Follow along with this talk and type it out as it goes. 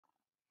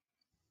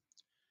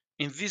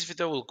In this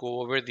video, we'll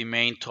go over the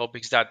main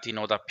topics that did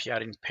not appear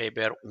in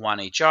paper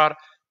 1HR,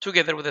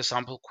 together with a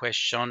sample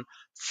question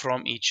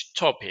from each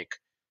topic.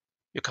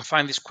 You can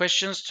find these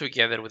questions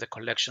together with a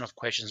collection of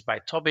questions by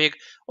topic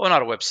on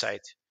our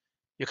website.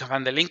 You can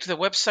find the link to the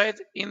website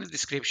in the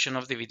description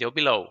of the video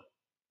below.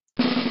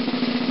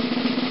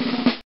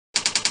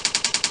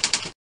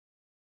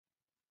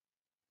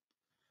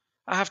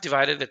 I have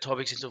divided the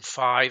topics into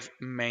 5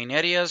 main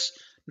areas: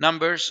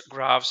 numbers,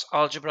 graphs,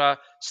 algebra,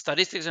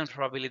 statistics and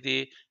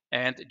probability,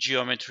 and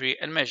geometry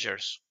and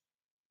measures.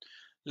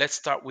 Let's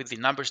start with the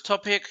numbers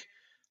topic.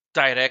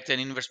 Direct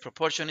and inverse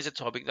proportion is a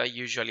topic that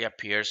usually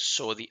appears,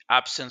 so the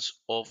absence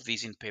of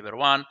this in paper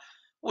 1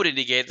 would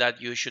indicate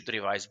that you should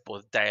revise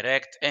both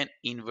direct and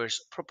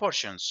inverse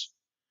proportions.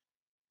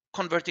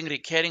 Converting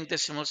recurring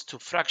decimals to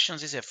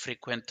fractions is a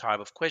frequent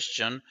type of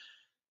question.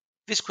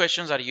 These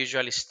questions are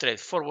usually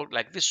straightforward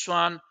like this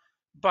one,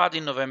 but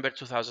in November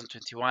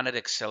 2021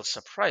 Excel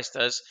surprised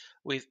us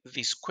with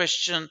this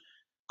question.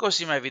 Go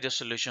see my video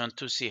solution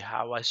to see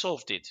how I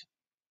solved it.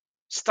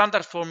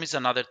 Standard form is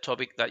another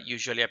topic that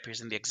usually appears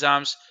in the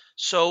exams,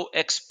 so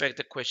expect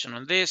a question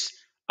on this,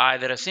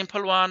 either a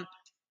simple one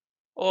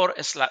or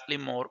a slightly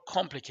more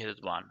complicated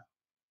one.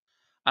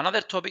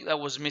 Another topic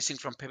that was missing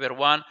from paper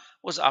 1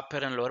 was upper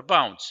and lower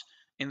bounds.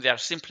 In their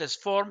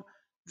simplest form,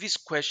 these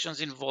questions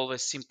involve a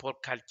simple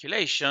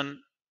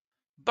calculation,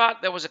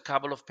 but there was a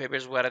couple of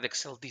papers where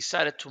Excel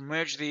decided to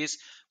merge these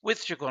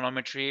with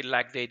trigonometry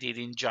like they did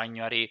in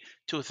January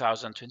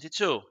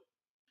 2022.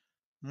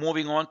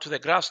 Moving on to the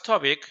graphs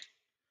topic,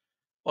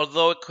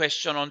 although a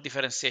question on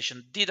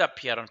differentiation did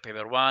appear on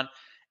paper 1,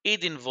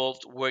 it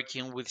involved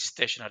working with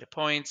stationary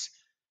points.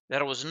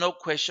 There was no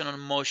question on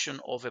motion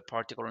of a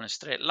particle on a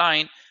straight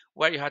line,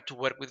 where you had to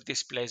work with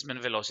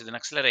displacement, velocity, and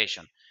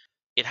acceleration.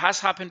 It has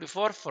happened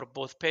before for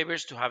both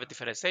papers to have a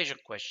differentiation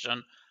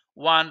question,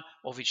 one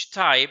of each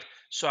type,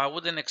 so I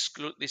wouldn't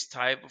exclude this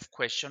type of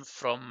question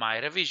from my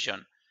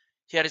revision.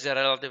 Here is a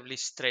relatively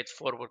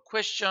straightforward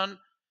question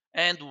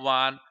and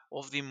one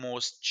of the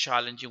most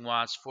challenging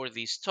ones for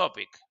this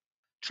topic.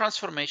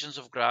 Transformations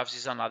of graphs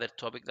is another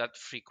topic that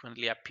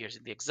frequently appears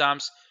in the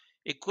exams.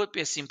 It could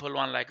be a simple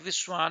one like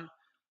this one,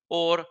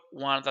 or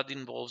one that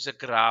involves a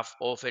graph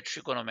of a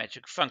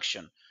trigonometric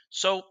function.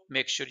 So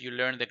make sure you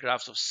learn the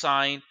graphs of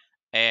sine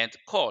and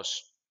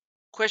cos.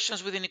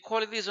 Questions with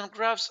inequalities on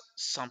graphs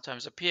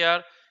sometimes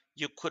appear.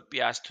 You could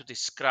be asked to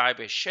describe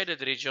a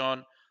shaded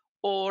region,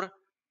 or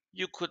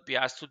you could be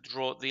asked to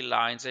draw the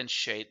lines and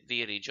shade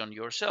the region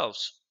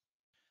yourselves.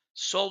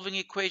 Solving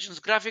equations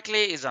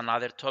graphically is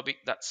another topic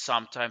that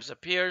sometimes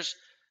appears.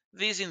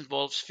 This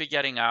involves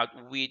figuring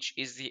out which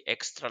is the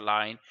extra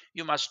line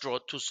you must draw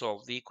to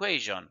solve the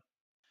equation.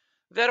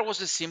 There was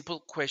a simple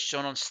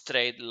question on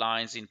straight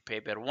lines in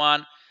paper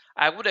 1.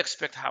 I would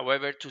expect,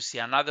 however, to see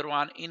another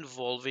one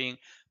involving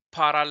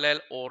parallel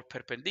or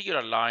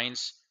perpendicular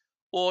lines,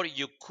 or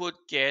you could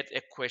get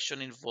a question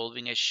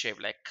involving a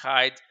shape like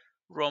kite,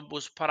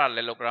 rhombus,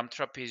 parallelogram,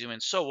 trapezium,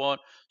 and so on,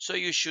 so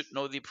you should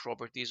know the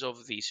properties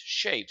of these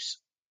shapes.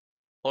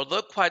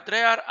 Although quite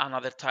rare,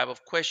 another type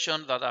of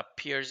question that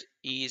appears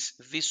is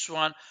this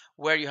one,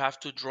 where you have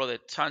to draw the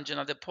tangent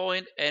at the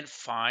point and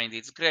find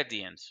its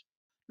gradient.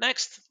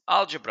 Next,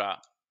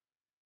 algebra.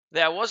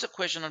 There was a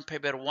question on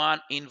paper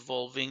 1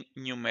 involving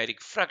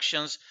numeric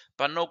fractions,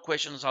 but no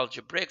questions on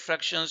algebraic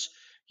fractions.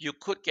 You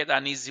could get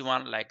an easy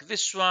one like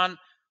this one,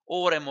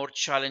 or a more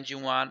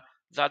challenging one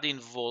that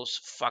involves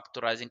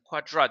factorizing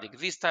quadratic.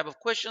 These type of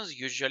questions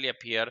usually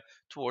appear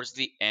towards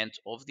the end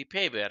of the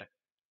paper.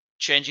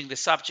 Changing the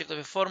subject of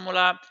a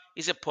formula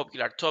is a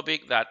popular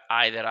topic that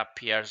either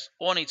appears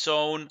on its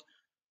own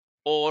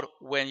or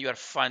when you are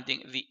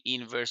finding the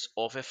inverse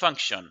of a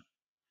function.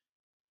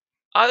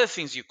 Other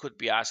things you could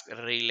be asked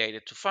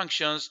related to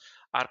functions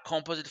are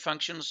composite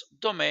functions,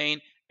 domain,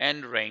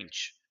 and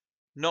range.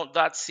 Note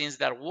that since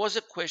there was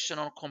a question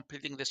on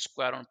completing the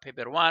square on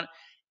paper 1,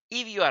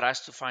 if you are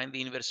asked to find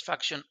the inverse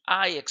function,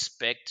 I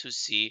expect to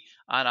see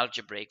an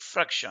algebraic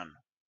fraction.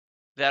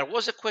 There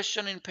was a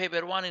question in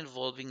paper 1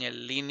 involving a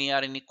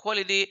linear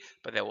inequality,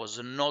 but there was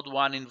not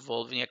one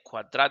involving a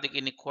quadratic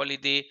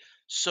inequality.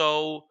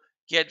 So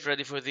get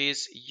ready for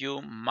this.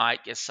 You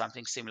might get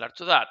something similar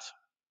to that.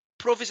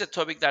 Proof is a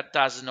topic that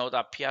does not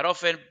appear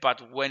often,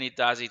 but when it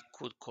does, it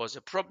could cause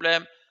a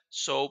problem.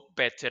 So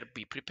better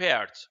be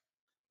prepared.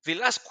 The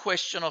last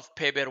question of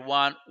paper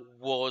 1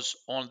 was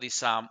on the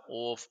sum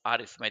of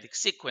arithmetic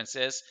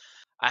sequences.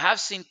 I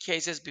have seen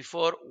cases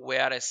before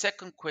where a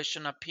second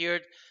question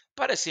appeared,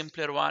 but a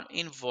simpler one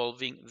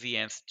involving the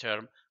nth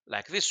term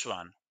like this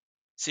one.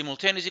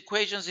 Simultaneous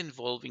equations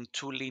involving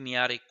two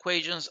linear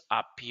equations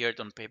appeared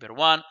on paper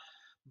 1,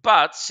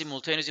 but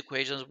simultaneous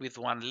equations with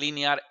one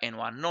linear and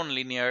one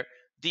nonlinear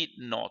did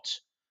not.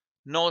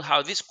 Note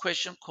how this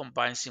question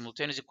combines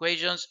simultaneous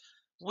equations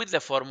with the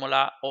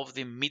formula of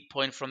the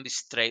midpoint from the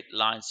straight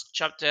lines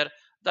chapter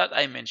that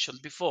I mentioned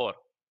before.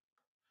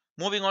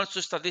 Moving on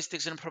to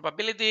statistics and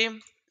probability,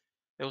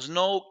 there was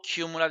no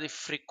cumulative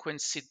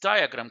frequency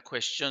diagram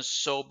question,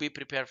 so be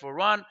prepared for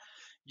one.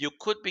 You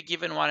could be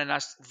given one and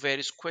asked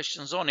various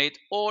questions on it,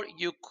 or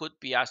you could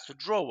be asked to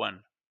draw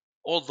one.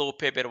 Although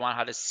paper 1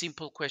 had a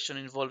simple question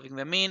involving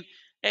the mean,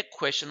 a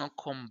question on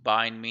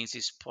combined means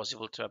is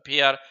possible to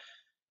appear.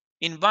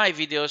 In my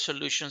video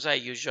solutions, I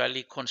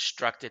usually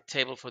construct a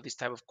table for this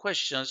type of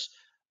questions,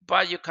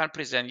 but you can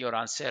present your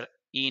answer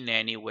in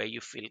any way you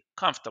feel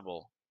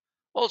comfortable.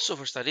 Also,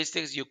 for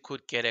statistics, you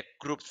could get a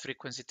grouped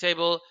frequency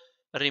table.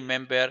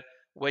 Remember,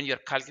 when you're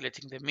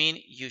calculating the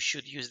mean, you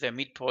should use the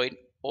midpoint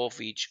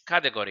of each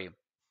category.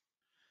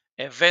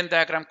 A Venn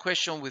diagram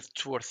question with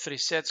 2 or 3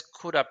 sets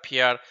could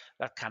appear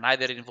that can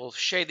either involve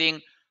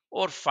shading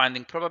or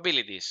finding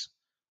probabilities.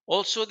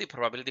 Also, the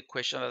probability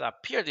question that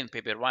appeared in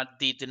paper 1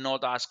 did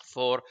not ask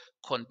for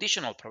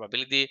conditional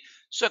probability,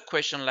 so a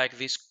question like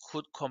this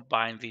could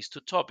combine these two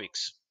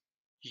topics.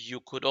 You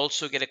could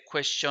also get a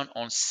question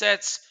on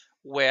sets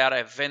where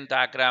a Venn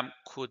diagram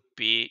could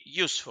be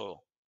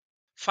useful.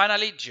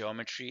 Finally,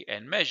 geometry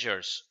and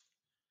measures.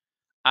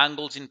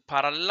 Angles in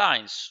parallel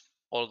lines.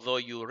 Although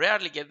you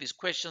rarely get these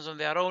questions on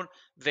their own,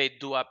 they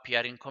do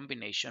appear in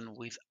combination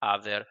with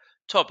other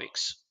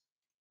topics.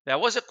 There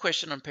was a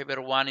question on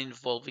paper 1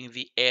 involving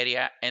the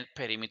area and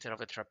perimeter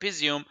of a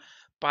trapezium,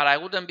 but I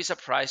wouldn't be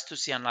surprised to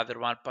see another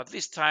one, but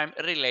this time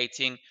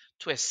relating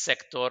to a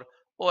sector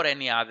or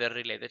any other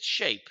related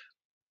shape.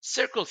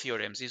 Circle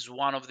theorems is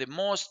one of the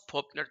most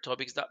popular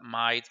topics that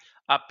might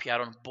appear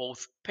on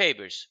both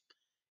papers.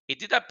 It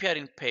did appear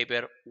in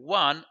paper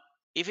 1.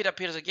 If it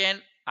appears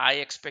again, I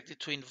expect it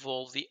to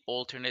involve the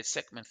alternate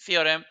segment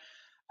theorem,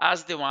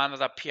 as the one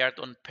that appeared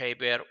on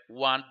paper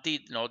 1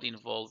 did not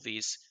involve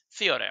this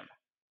theorem.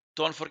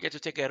 Don't forget to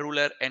take a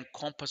ruler and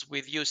compass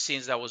with you,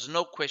 since there was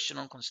no question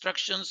on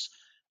constructions.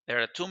 There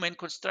are two main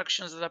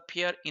constructions that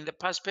appear in the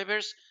past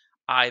papers,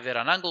 either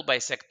an angle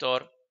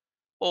bisector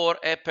or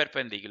a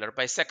perpendicular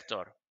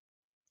bisector.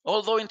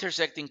 Although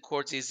intersecting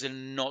chords is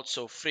not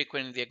so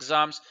frequent in the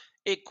exams,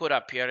 it could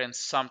appear and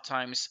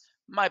sometimes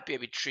might be a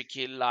bit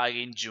tricky, like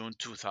in June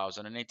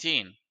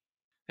 2018.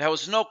 There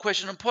was no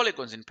question on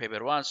polygons in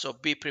paper 1, so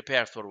be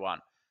prepared for one.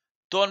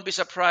 Don't be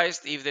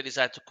surprised if they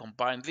decide to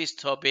combine this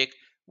topic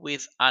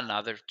with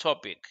another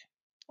topic.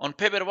 On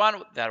paper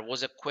 1, there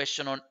was a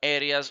question on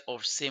areas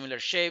of similar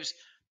shapes,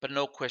 but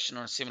no question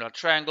on similar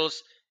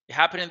triangles. It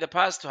happened in the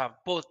past to have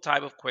both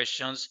type of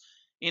questions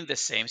in the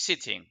same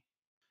sitting.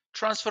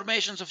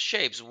 Transformations of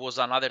shapes was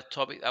another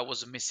topic that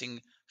was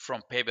missing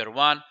from paper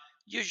 1.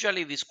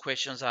 Usually these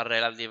questions are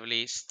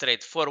relatively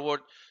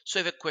straightforward, so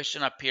if a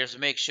question appears,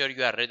 make sure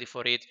you are ready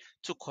for it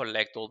to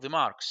collect all the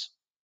marks.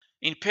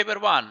 In paper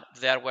 1,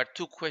 there were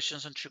two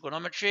questions on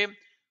trigonometry.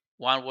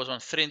 One was on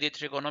 3D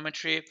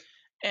trigonometry,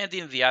 and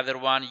in the other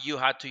one, you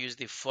had to use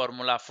the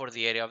formula for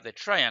the area of the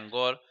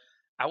triangle.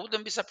 I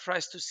wouldn't be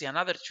surprised to see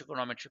another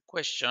trigonometry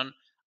question,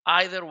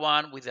 either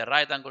one with a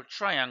right angle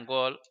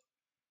triangle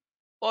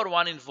or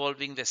one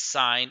involving the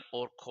sine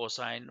or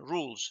cosine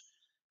rules.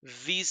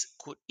 These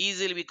could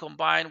easily be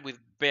combined with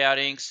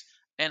bearings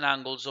and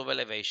angles of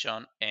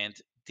elevation and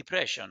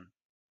depression.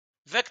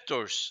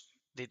 Vectors.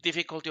 The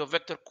difficulty of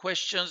vector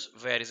questions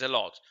varies a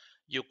lot.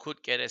 You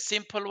could get a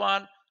simple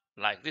one,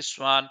 like this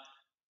one,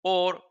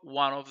 or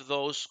one of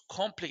those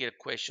complicated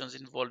questions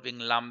involving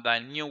lambda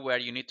and nu, where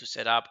you need to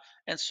set up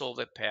and solve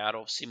a pair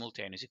of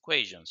simultaneous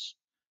equations.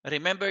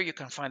 Remember, you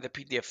can find the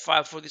PDF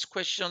file for these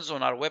questions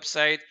on our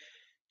website.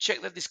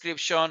 Check the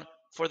description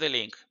for the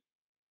link.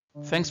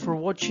 Thanks for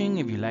watching.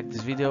 If you like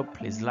this video,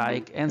 please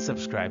like and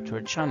subscribe to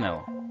our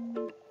channel.